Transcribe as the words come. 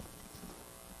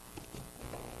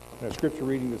Our scripture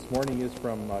reading this morning is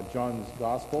from John's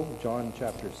Gospel, John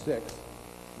chapter 6.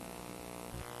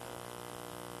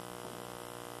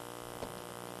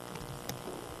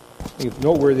 I think it's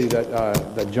noteworthy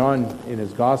that John in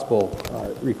his Gospel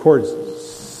records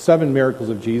 7 miracles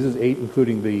of Jesus, 8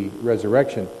 including the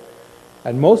resurrection.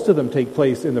 And most of them take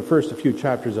place in the first few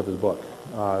chapters of his book.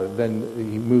 Then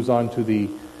he moves on to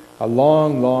a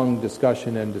long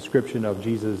discussion and description of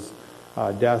Jesus'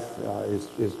 death,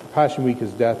 his Passion Week,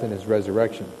 his death, and his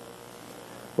resurrection.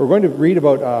 We're going to read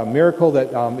about a miracle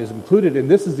that is included,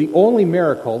 and this is the only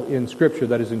miracle in Scripture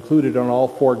that is included on all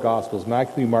 4 Gospels.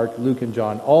 Matthew, Mark, Luke, and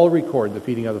John all record the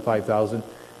feeding of the 5,000,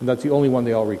 and that's the only one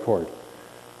they all record.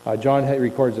 John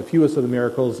records the fewest of the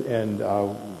miracles, and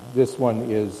this one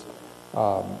is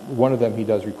one of them he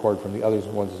does record from the other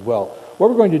ones as well. What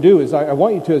we're going to do is I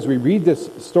want you to, as we read this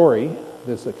story,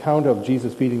 this account of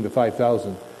Jesus feeding the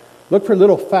 5,000, look for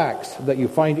little facts that you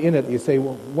find in it that you say,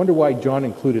 well, wonder why John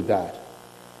included that.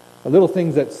 Little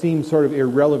things that seem sort of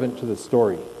irrelevant to the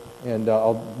story. And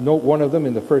I'll note one of them.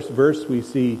 In the first verse, we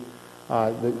see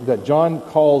that John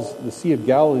calls the Sea of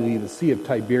Galilee the Sea of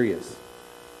Tiberias.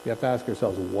 We have to ask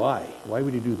ourselves, why? Why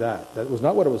would he do that? That was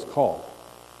not what it was called.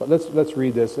 But let's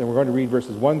read this, and we're going to read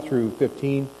verses 1 through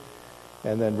 15,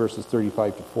 and then verses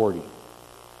 35 to 40.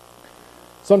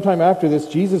 Sometime after this,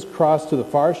 Jesus crossed to the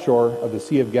far shore of the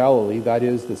Sea of Galilee, that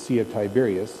is, the Sea of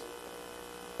Tiberias.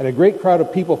 And a great crowd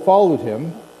of people followed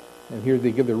him, and here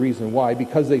they give the reason why,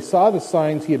 because they saw the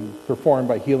signs he had performed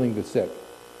by healing the sick.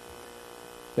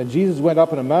 Then Jesus went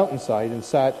up on a mountainside and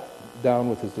sat down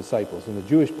with his disciples, and the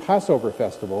Jewish Passover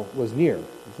festival was near.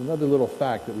 It's another little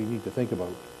fact that we need to think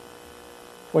about.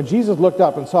 When Jesus looked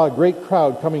up and saw a great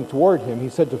crowd coming toward him, he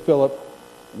said to Philip,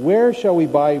 "Where shall we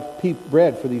buy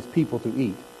bread for these people to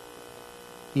eat?"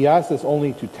 He asked this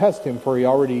only to test him, for he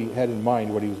already had in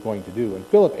mind what he was going to do. And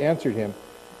Philip answered him,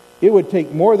 "It would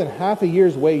take more than half a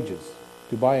year's wages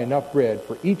to buy enough bread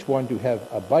for each one to have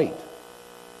a bite."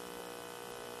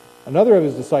 Another of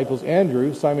his disciples,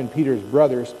 Andrew, Simon Peter's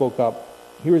brother, spoke up,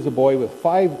 "Here is a boy with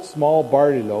 5 small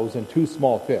barley loaves and 2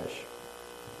 small fish.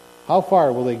 How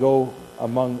far will they go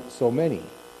among so many?"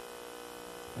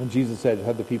 And Jesus said,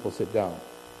 "Have the people sit down."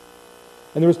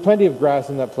 And there was plenty of grass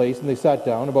in that place, and they sat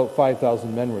down. About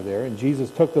 5,000 men were there. And Jesus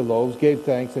took the loaves, gave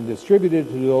thanks, and distributed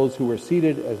to those who were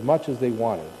seated as much as they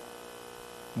wanted.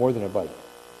 More than a bite.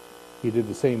 He did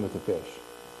the same with the fish.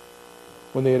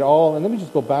 When they had all, and let me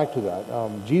just go back to that.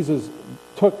 Jesus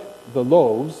took the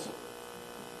loaves,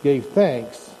 gave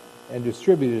thanks, and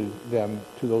distributed them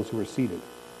to those who were seated.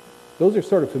 Those are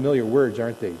sort of familiar words,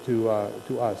 aren't they, to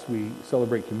us? We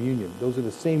celebrate communion. Those are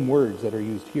the same words that are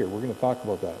used here. We're going to talk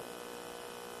about that.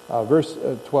 Verse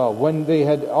 12, when they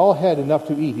had all had enough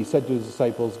to eat, he said to his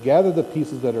disciples, "Gather the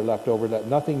pieces that are left over, let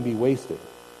nothing be wasted."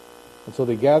 And so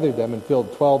they gathered them and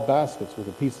filled 12 baskets with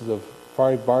the pieces of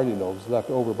 5 barley loaves left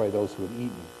over by those who had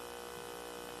eaten.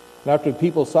 And after the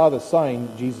people saw the sign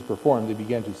Jesus performed, they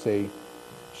began to say,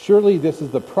 "Surely this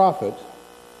is the prophet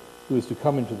who is to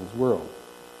come into this world."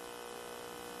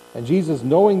 And Jesus,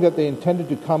 knowing that they intended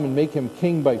to come and make him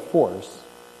king by force,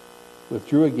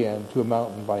 withdrew again to a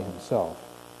mountain by himself.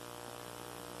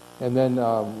 And then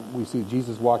we see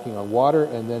Jesus walking on water,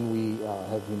 and then we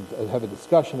have a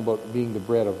discussion about being the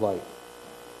bread of life.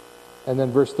 And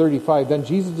then verse 35, then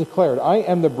Jesus declared, "I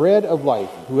am the bread of life.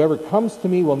 Whoever comes to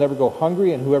me will never go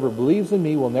hungry, and whoever believes in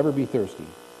me will never be thirsty.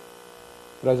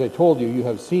 But as I told you, you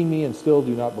have seen me and still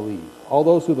do not believe. All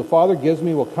those who the Father gives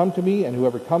me will come to me, and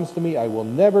whoever comes to me I will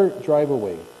never drive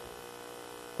away.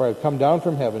 For I have come down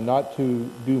from heaven not to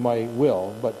do my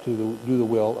will, but to do the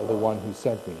will of the one who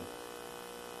sent me.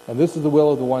 And this is the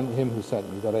will of him who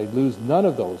sent me, that I lose none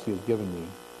of those he has given me,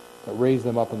 but raise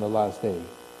them up on the last day.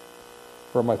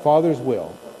 For my Father's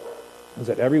will is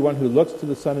that everyone who looks to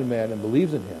the Son of Man and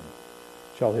believes in him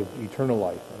shall have eternal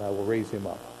life, and I will raise him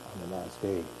up on the last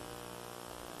day."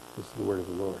 This is the word of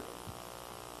the Lord.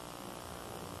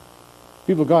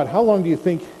 People of God, how long do you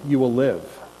think you will live?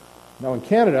 Now in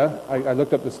Canada, I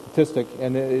looked up the statistic,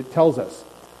 and it tells us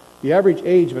the average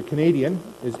age of a Canadian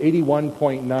is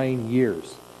 81.9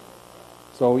 years.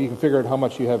 So you can figure out how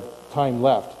much you have time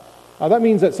left. That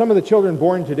means that some of the children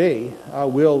born today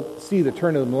will see the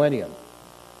turn of the millennium.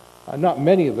 Not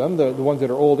many of them. The ones that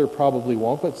are older probably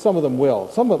won't, but some of them will.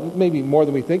 Some of them, maybe more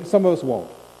than we think. Some of us won't.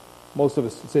 Most of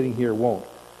us sitting here won't.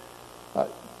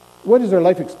 What is our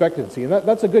life expectancy? And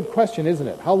that's a good question, isn't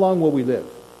it? How long will we live?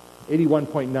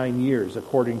 81.9 years,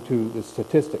 according to the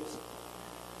statistics.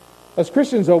 As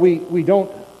Christians, though, we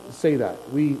don't say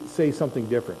that. We say something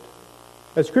different.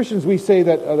 As Christians, we say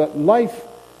that life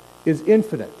is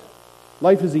infinite.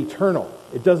 Life is eternal.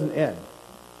 It doesn't end.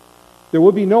 There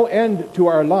will be no end to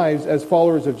our lives as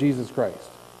followers of Jesus Christ.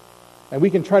 And we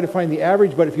can try to find the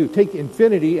average, but if you take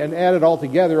infinity and add it all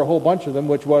together, a whole bunch of them,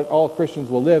 which what all Christians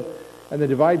will live, and then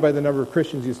divide by the number of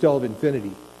Christians, you still have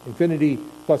infinity. Infinity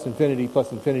plus infinity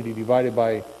plus infinity divided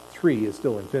by 3 is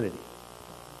still infinity.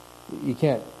 You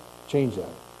can't change that.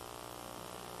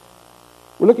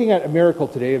 We're looking at a miracle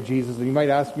today of Jesus, and you might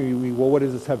ask me, well, what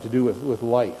does this have to do with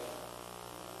life?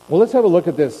 Well, let's have a look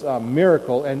at this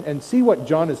miracle and see what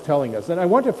John is telling us. And I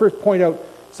want to first point out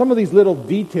some of these little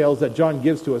details that John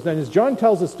gives to us. And as John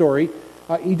tells a story,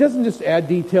 he doesn't just add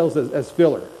details as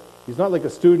filler. He's not like a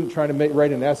student trying to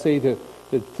write an essay to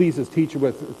please his teacher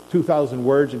with 2,000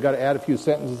 words and got to add a few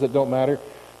sentences that don't matter.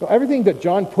 No, everything that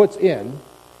John puts in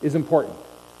is important.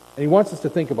 And he wants us to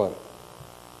think about it.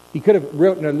 He could have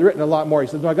written a lot more. He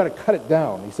says, no, I've got to cut it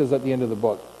down, he says at the end of the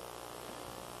book.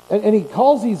 And he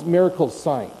calls these miracles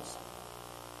signs.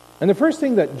 And the first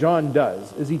thing that John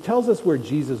does is he tells us where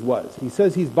Jesus was. He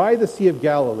says he's by the Sea of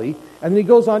Galilee, and then he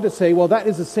goes on to say, well, that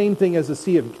is the same thing as the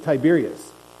Sea of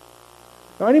Tiberias.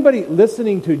 Now, anybody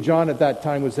listening to John at that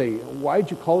time would say, why'd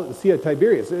you call it the Sea of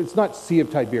Tiberias? It's not Sea of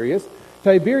Tiberias.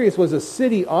 Tiberias was a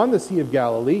city on the Sea of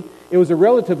Galilee. It was a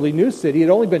relatively new city. It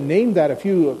had only been named that a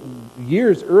few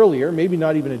years earlier, maybe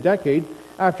not even a decade,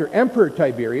 after Emperor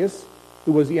Tiberius,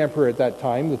 who was the emperor at that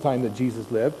time, the time that Jesus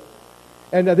lived.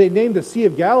 And they named the Sea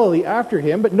of Galilee after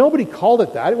him, but nobody called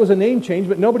it that. It was a name change,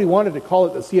 but nobody wanted to call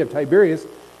it the Sea of Tiberias.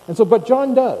 And so, but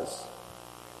John does.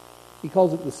 He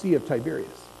calls it the Sea of Tiberias.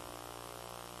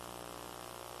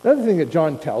 Another thing that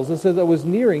John tells us is that it was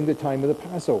nearing the time of the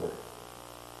Passover.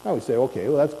 Now we say, okay,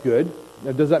 well, that's good.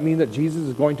 Now, does that mean that Jesus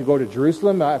is going to go to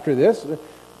Jerusalem after this?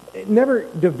 It never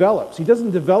develops. He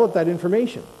doesn't develop that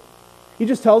information. He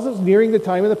just tells us nearing the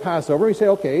time of the Passover. We say,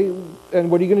 okay,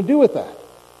 and what are you going to do with that?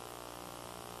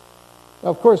 Now,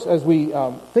 of course, as we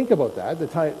think about that,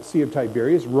 the Sea of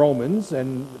Tiberias, Romans,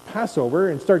 and Passover,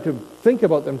 and start to think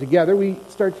about them together, we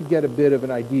start to get a bit of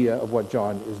an idea of what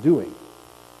John is doing.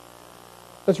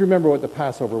 Let's remember what the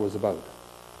Passover was about.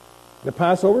 The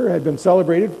Passover had been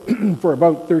celebrated for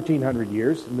about 1,300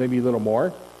 years, maybe a little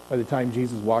more, by the time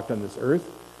Jesus walked on this earth.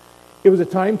 It was a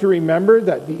time to remember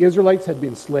that the Israelites had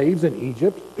been slaves in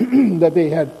Egypt, that they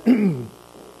had,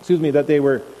 that they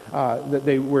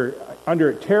were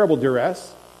under terrible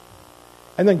duress.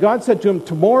 And then God said to him,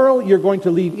 tomorrow you're going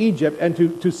to leave Egypt, and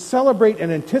to celebrate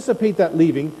and anticipate that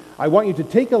leaving, I want you to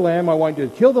take a lamb, I want you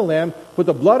to kill the lamb, put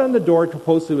the blood on the door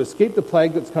to escape the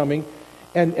plague that's coming,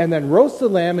 and then roast the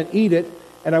lamb and eat it,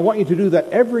 and I want you to do that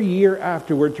every year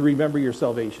afterward to remember your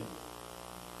salvation.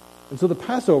 And so the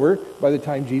Passover, by the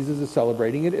time Jesus is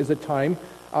celebrating it, is a time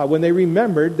when they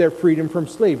remembered their freedom from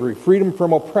slavery, freedom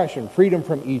from oppression, freedom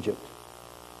from Egypt.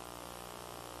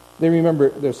 They remember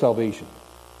their salvation.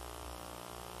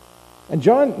 And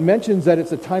John mentions that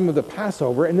it's a time of the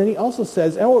Passover, and then he also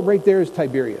says, oh, right there is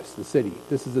Tiberias, the city.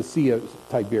 This is the Sea of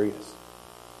Tiberias.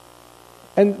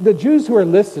 And the Jews who are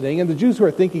listening, and the Jews who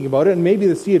are thinking about it, and maybe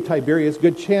the Sea of Tiberias,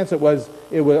 good chance or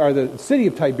the city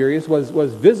of Tiberias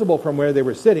was visible from where they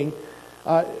were sitting.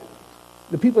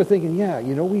 The people are thinking, yeah,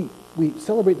 we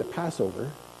celebrate the Passover,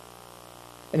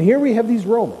 and here we have these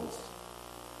Romans.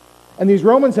 And these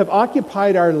Romans have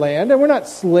occupied our land, and we're not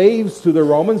slaves to the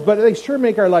Romans, but they sure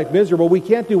make our life miserable. We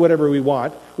can't do whatever we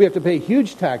want. We have to pay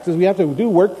huge taxes. We have to do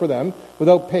work for them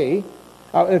without pay.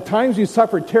 At times we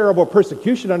suffered terrible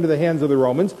persecution under the hands of the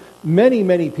Romans. Many,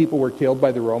 many people were killed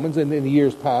by the Romans in the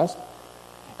years past.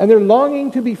 And they're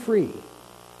longing to be free.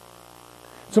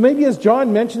 So maybe as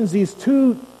John mentions these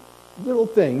two little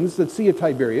things, the Sea of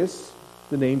Tiberias,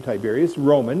 the name Tiberias,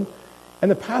 Roman, and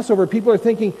the Passover, people are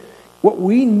thinking, what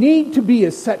we need to be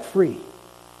is set free.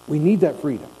 We need that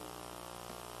freedom.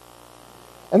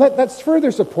 And that's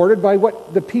further supported by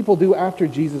what the people do after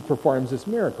Jesus performs this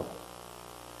miracle.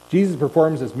 Jesus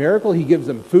performs this miracle. He gives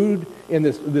them food in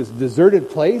this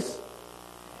deserted place.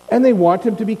 And they want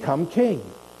him to become king.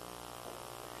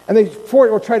 And they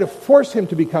try to force him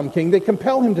to become king. They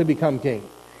compel him to become king.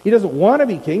 He doesn't want to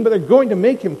be king, but they're going to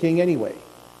make him king anyway.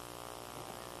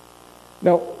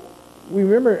 Now, we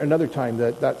remember another time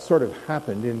that sort of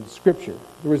happened in Scripture.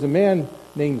 There was a man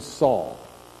named Saul.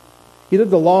 He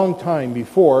lived a long time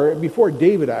before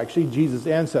David, actually, Jesus'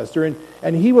 ancestor.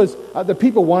 And he was, the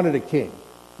people wanted a king.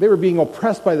 They were being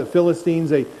oppressed by the Philistines.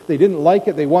 They didn't like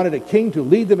it. They wanted a king to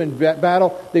lead them in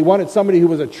battle. They wanted somebody who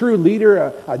was a true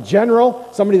leader, a general,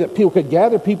 somebody that people could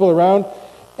gather people around.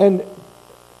 And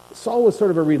Saul was sort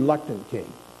of a reluctant king.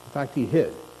 In fact, he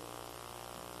hid.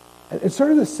 It's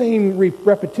sort of the same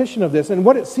repetition of this. And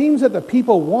what it seems that the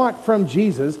people want from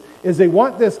Jesus is they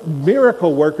want this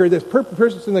miracle worker, this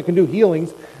person that can do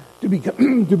healings, to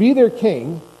be their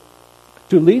king.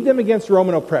 to lead them against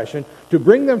Roman oppression, to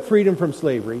bring them freedom from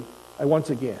slavery, and once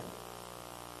again,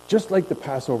 just like the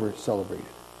Passover celebrated.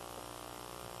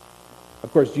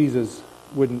 Of course, Jesus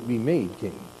wouldn't be made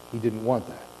king. He didn't want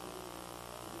that.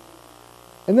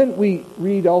 And then we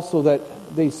read also that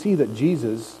they see that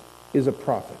Jesus is a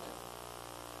prophet.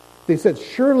 They said,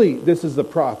 surely this is the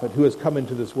prophet who has come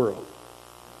into this world.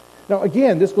 Now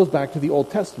again, this goes back to the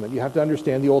Old Testament. You have to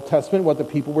understand the Old Testament, what the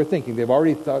people were thinking. They've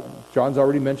already thought, John's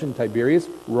already mentioned Tiberius,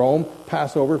 Rome,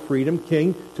 Passover, freedom,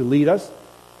 king to lead us.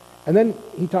 And then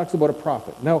he talks about a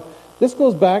prophet. Now, this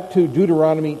goes back to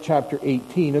Deuteronomy chapter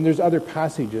 18, and there's other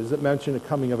passages that mention the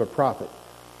coming of a prophet.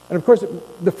 And of course,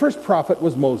 the first prophet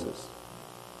was Moses.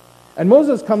 And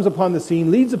Moses comes upon the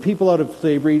scene, leads the people out of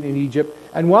slavery in Egypt,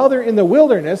 and while they're in the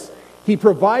wilderness, he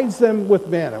provides them with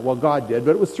manna. Well, God did,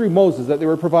 but it was through Moses that they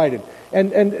were provided.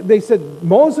 And they said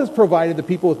Moses provided the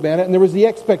people with manna, and there was the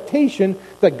expectation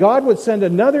that God would send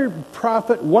another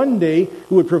prophet one day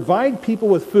who would provide people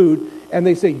with food, and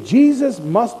they say, Jesus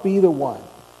must be the one.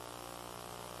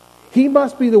 He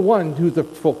must be the one who's the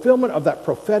fulfillment of that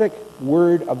prophetic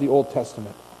word of the Old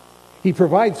Testament. He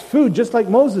provides food just like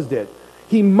Moses did.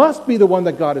 He must be the one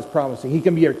that God is promising. He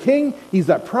can be our king. He's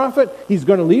that prophet. He's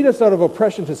going to lead us out of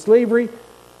oppression to slavery.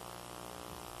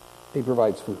 He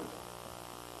provides food.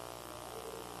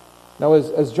 Now,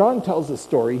 as John tells the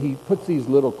story, he puts these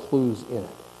little clues in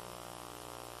it.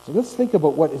 So let's think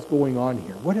about what is going on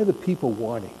here. What are the people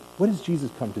wanting? What does Jesus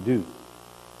come to do?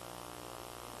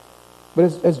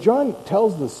 But as John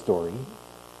tells this story,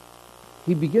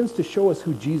 he begins to show us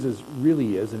who Jesus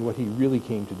really is and what he really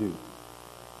came to do.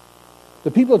 The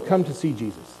people have come to see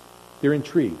Jesus. They're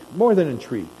intrigued, more than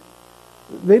intrigued.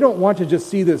 They don't want to just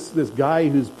see this guy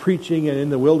who's preaching and in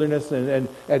the wilderness and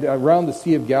around the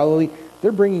Sea of Galilee.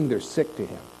 They're bringing their sick to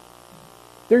him.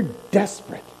 They're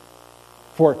desperate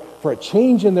for a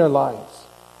change in their lives.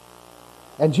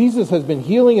 And Jesus has been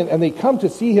healing, and they come to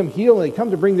see him heal, and they come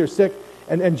to bring their sick.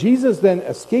 And Jesus then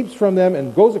escapes from them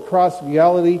and goes across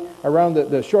Galilee, around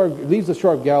the shore, leaves the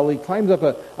shore of Galilee, climbs up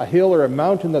a hill or a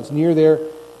mountain that's near there,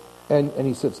 and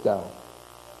he sits down.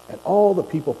 And all the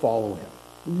people follow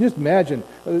him. Just imagine,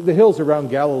 the hills around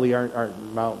Galilee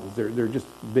aren't mountains, they're just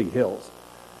big hills.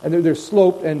 And they're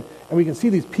sloped, and we can see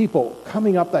these people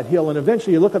coming up that hill, and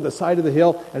eventually you look at the side of the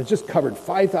hill, and it's just covered.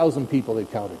 5,000 people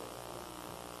they've counted.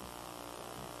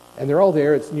 And they're all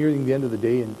there. It's nearing the end of the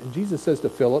day. And Jesus says to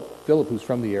Philip, who's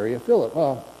from the area, Philip,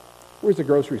 where's the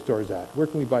grocery stores at? Where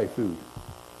can we buy food?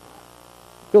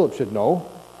 Philip should know.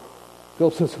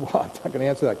 Philip says, well, I'm not going to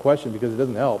answer that question because it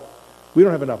doesn't help. We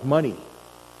don't have enough money.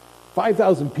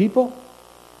 5,000 people?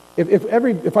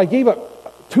 If I gave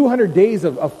up 200 days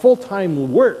of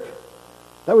full-time work,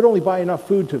 that would only buy enough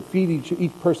food to feed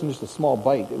each person just a small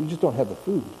bite. We just don't have the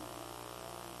food.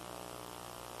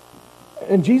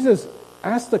 And Jesus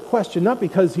asked the question not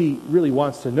because he really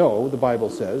wants to know, the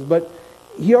Bible says, but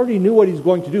he already knew what he's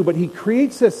going to do, but he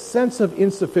creates this sense of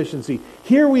insufficiency.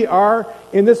 Here we are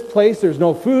in this place, there's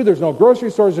no food, there's no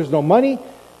grocery stores, there's no money.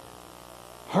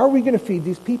 How are we going to feed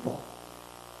these people?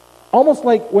 Almost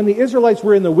like when the Israelites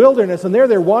were in the wilderness and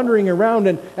they're wandering around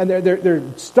and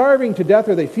they're starving to death,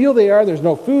 or they feel they are, there's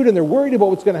no food, and they're worried about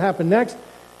what's going to happen next.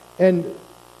 And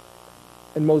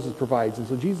Moses provides. And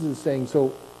so Jesus is saying, so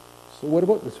what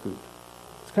about this food?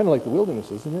 It's kind of like the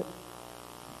wilderness, isn't it?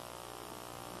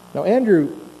 Now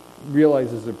Andrew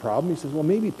realizes the problem. He says, well,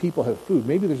 maybe people have food.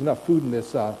 Maybe there's enough food in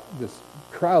this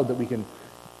crowd that we can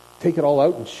take it all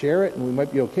out and share it, and we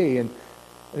might be okay. And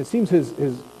it seems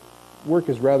his work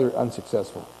is rather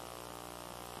unsuccessful.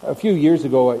 A few years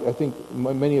ago, I think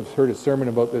many have heard a sermon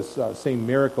about this same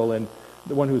miracle, and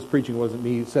the one who was preaching wasn't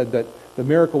me. He said that the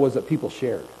miracle was that people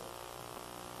shared.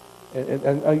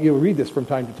 And you'll read this from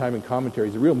time to time in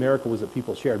commentaries. The real miracle was that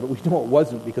people shared, but we know it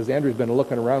wasn't, because Andrew's been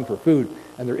looking around for food,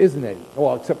 and there isn't any.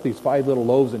 Well, except these 5 little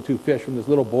loaves and 2 fish from this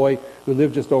little boy who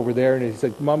lived just over there. And he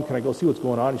said, Mom, can I go see what's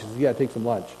going on? And she says, yeah, take some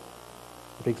lunch.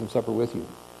 I'll take some supper with you.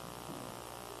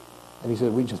 And he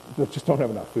said, we just don't have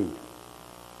enough food.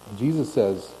 And Jesus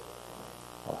says,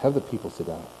 I'll have the people sit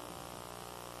down.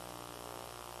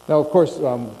 Now, of course,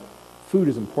 food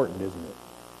is important, isn't it?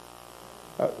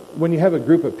 When you have a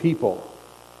group of people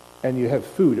and you have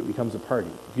food, it becomes a party.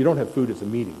 If you don't have food, it's a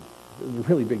meeting. There's a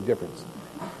really big difference.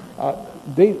 We're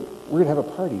going to have a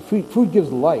party. Food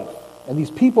gives life. And these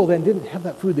people then didn't have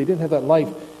that food. They didn't have that life.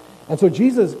 And so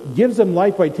Jesus gives them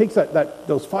life by he takes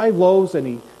those 5 loaves and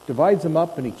he divides them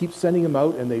up and he keeps sending them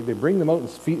out, and they bring them out and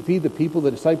feed the people, the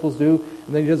disciples do.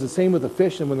 And then he does the same with the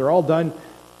fish. And when they're all done,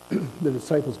 the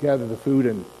disciples gather the food,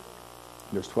 and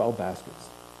there's 12 baskets.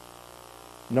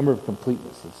 Number of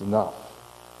completeness. It's enough.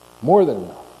 More than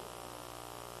enough.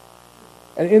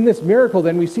 And in this miracle,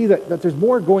 then, we see that there's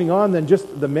more going on than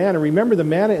just the manna. Remember the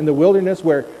manna in the wilderness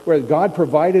where God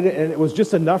provided it, and it was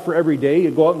just enough for every day.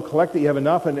 You go out and collect it, you have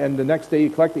enough, and the next day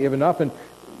you collect it, you have enough, and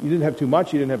you didn't have too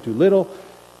much, you didn't have too little,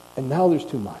 and now there's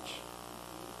too much.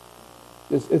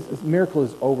 This miracle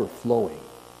is overflowing.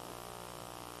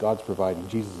 God's providing,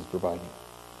 Jesus is providing.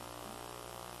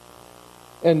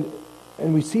 And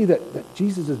we see that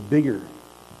Jesus is bigger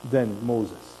than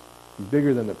Moses. He's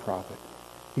bigger than the prophet.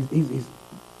 He's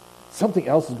something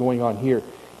else is going on here.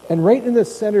 And right in the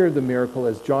center of the miracle,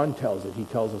 as John tells it, he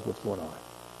tells us what's going on.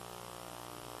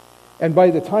 And by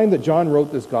the time that John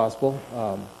wrote this gospel,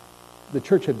 the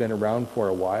church had been around for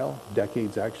a while,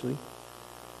 decades actually.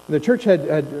 And the church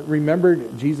had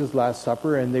remembered Jesus' Last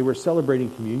Supper, and they were celebrating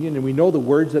communion. And we know the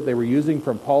words that they were using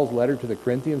from Paul's letter to the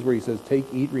Corinthians, where he says, take,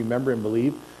 eat, remember, and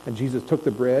believe. And Jesus took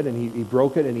the bread, and he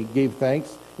broke it, and he gave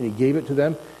thanks, and he gave it to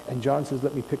them. And John says,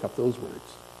 let me pick up those words.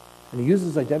 And he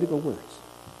uses identical words.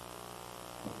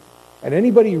 And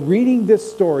anybody reading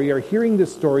this story or hearing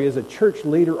this story as a church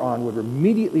later on would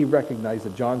immediately recognize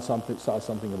that John saw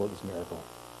something about this miracle.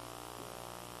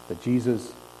 That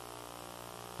Jesus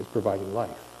is providing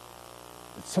life.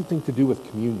 It's something to do with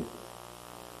communion.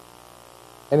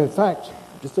 And in fact,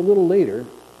 just a little later,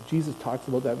 Jesus talks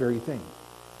about that very thing.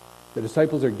 The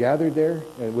disciples are gathered there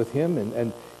with him,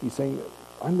 and he's saying,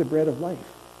 I'm the bread of life.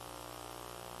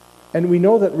 And we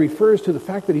know that refers to the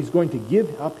fact that he's going to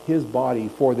give up his body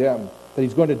for them, that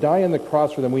he's going to die on the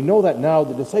cross for them. We know that now.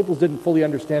 The disciples didn't fully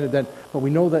understand it then, but we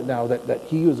know that now, that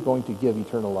he is going to give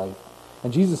eternal life.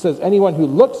 And Jesus says, anyone who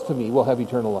looks to me will have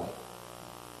eternal life.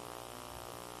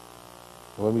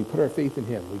 And when we put our faith in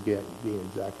him, we gain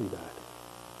exactly that.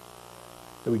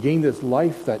 That we gain this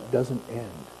life that doesn't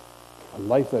end, a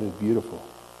life that is beautiful.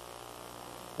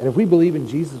 And if we believe in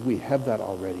Jesus, we have that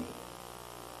already.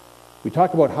 We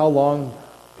talk about how long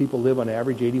people live on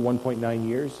average, 81.9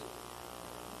 years.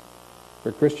 For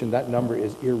a Christian, that number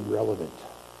is irrelevant.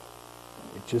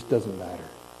 It just doesn't matter.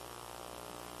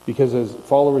 Because as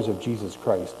followers of Jesus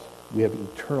Christ, we have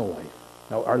eternal life.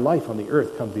 Now, our life on the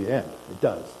earth comes to the end. It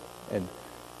does. And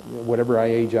whatever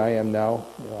age I am now,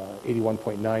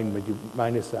 81.9,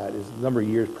 minus that is the number of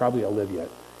years probably I'll live yet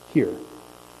here.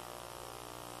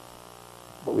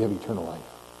 But we have eternal life.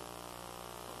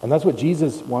 And that's what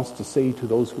Jesus wants to say to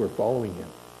those who are following him.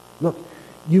 Look,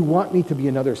 you want me to be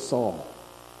another Saul.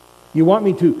 You want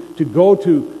me to go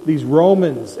to these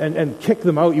Romans and kick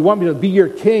them out. You want me to be your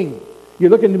king. You're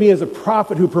looking to me as a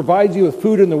prophet who provides you with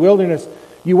food in the wilderness.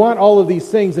 You want all of these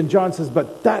things. And John says,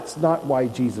 but that's not why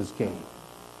Jesus came.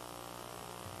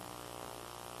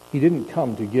 He didn't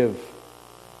come to give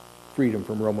freedom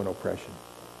from Roman oppression.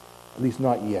 At least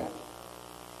not yet.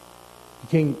 He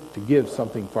came to give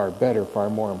something far better, far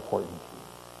more important.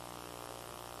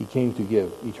 He came to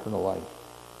give eternal life.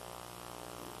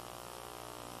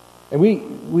 And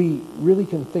we really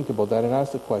can think about that and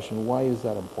ask the question, why is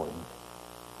that important?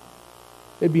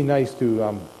 It'd be nice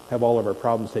to have all of our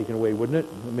problems taken away, wouldn't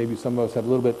it? Maybe some of us have a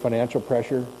little bit of financial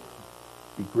pressure.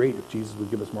 It'd be great if Jesus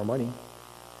would give us more money.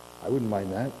 I wouldn't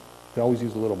mind that. We can always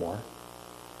use a little more.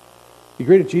 It'd be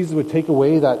great if Jesus would take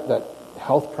away that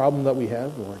health problem that we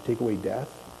have, or take away death.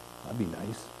 That'd be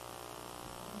nice.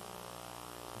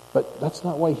 But that's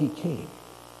not why he came.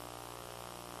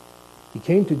 He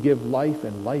came to give life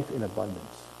and life in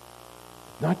abundance.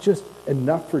 Not just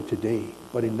enough for today,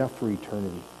 but enough for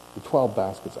eternity. The 12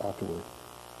 baskets afterward.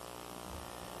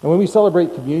 And when we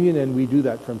celebrate communion, and we do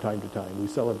that from time to time, we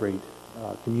celebrate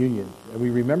communion, and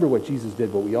we remember what Jesus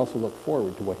did, but we also look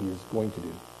forward to what he is going to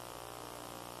do,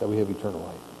 that we have eternal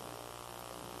life.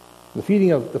 The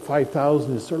feeding of the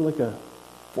 5,000 is sort of like a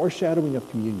foreshadowing of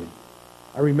communion,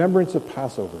 a remembrance of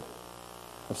Passover,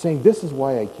 of saying, this is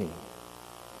why I came.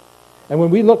 And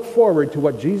when we look forward to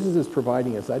what Jesus is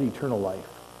providing us, that eternal life,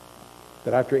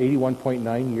 that after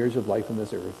 81.9 years of life on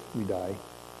this earth, we die.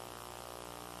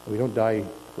 And we don't die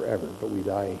forever, but we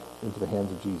die into the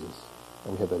hands of Jesus,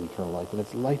 and we have that eternal life. And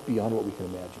it's life beyond what we can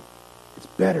imagine. It's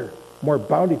better, more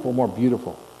bountiful, more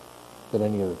beautiful than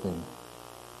any other thing.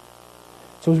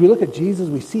 So as we look at Jesus,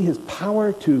 we see his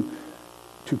power to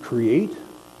create,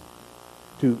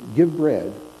 to give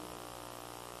bread.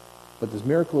 But this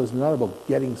miracle is not about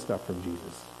getting stuff from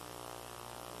Jesus.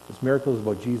 This miracle is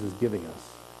about Jesus giving us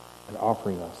and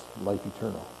offering us life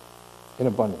eternal, in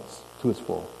abundance, to its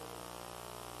full.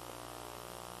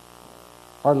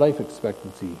 Our life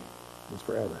expectancy is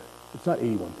forever. It's not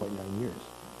 81.9 years.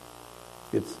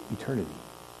 It's eternity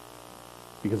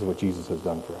because of what Jesus has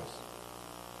done for us.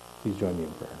 Please join me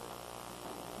in prayer.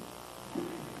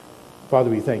 Father,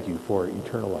 we thank you for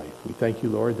eternal life. We thank you,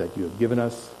 Lord, that you have given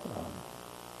us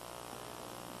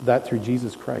that through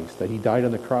Jesus Christ, that he died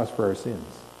on the cross for our sins,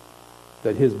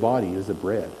 that his body is the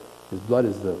bread, his blood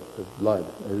is the blood,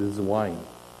 it is the wine.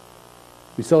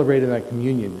 We celebrate in that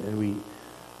communion, and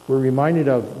we're reminded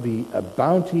of the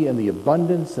bounty and the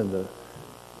abundance and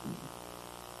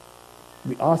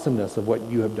the awesomeness of what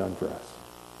you have done for us.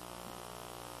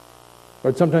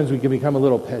 Lord, sometimes we can become a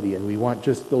little petty and we want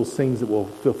just those things that will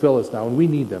fulfill us now, and we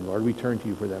need them, Lord. We turn to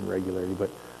you for them regularly. But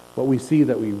what we see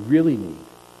that we really need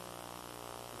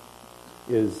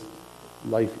is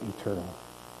life eternal.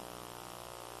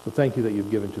 So thank you that you've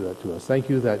given to us. Thank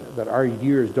you that our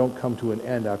years don't come to an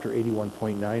end after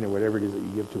 81.9 or whatever it is that you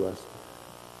give to us,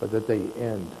 but that they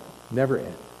never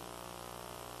end,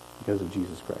 because of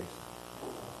Jesus Christ.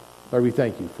 Lord, we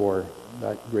thank you for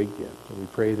that great gift, and we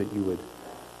pray that you would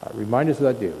remind us of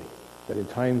that daily, that in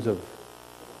times of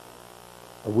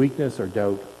weakness or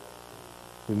doubt,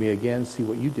 we may again see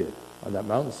what you did on that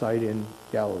mountainside in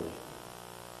Galilee.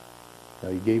 Now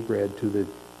you gave bread to the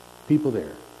people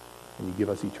there, and you give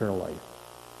us eternal life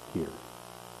here.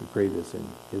 We pray this in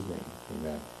his name.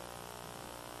 Amen.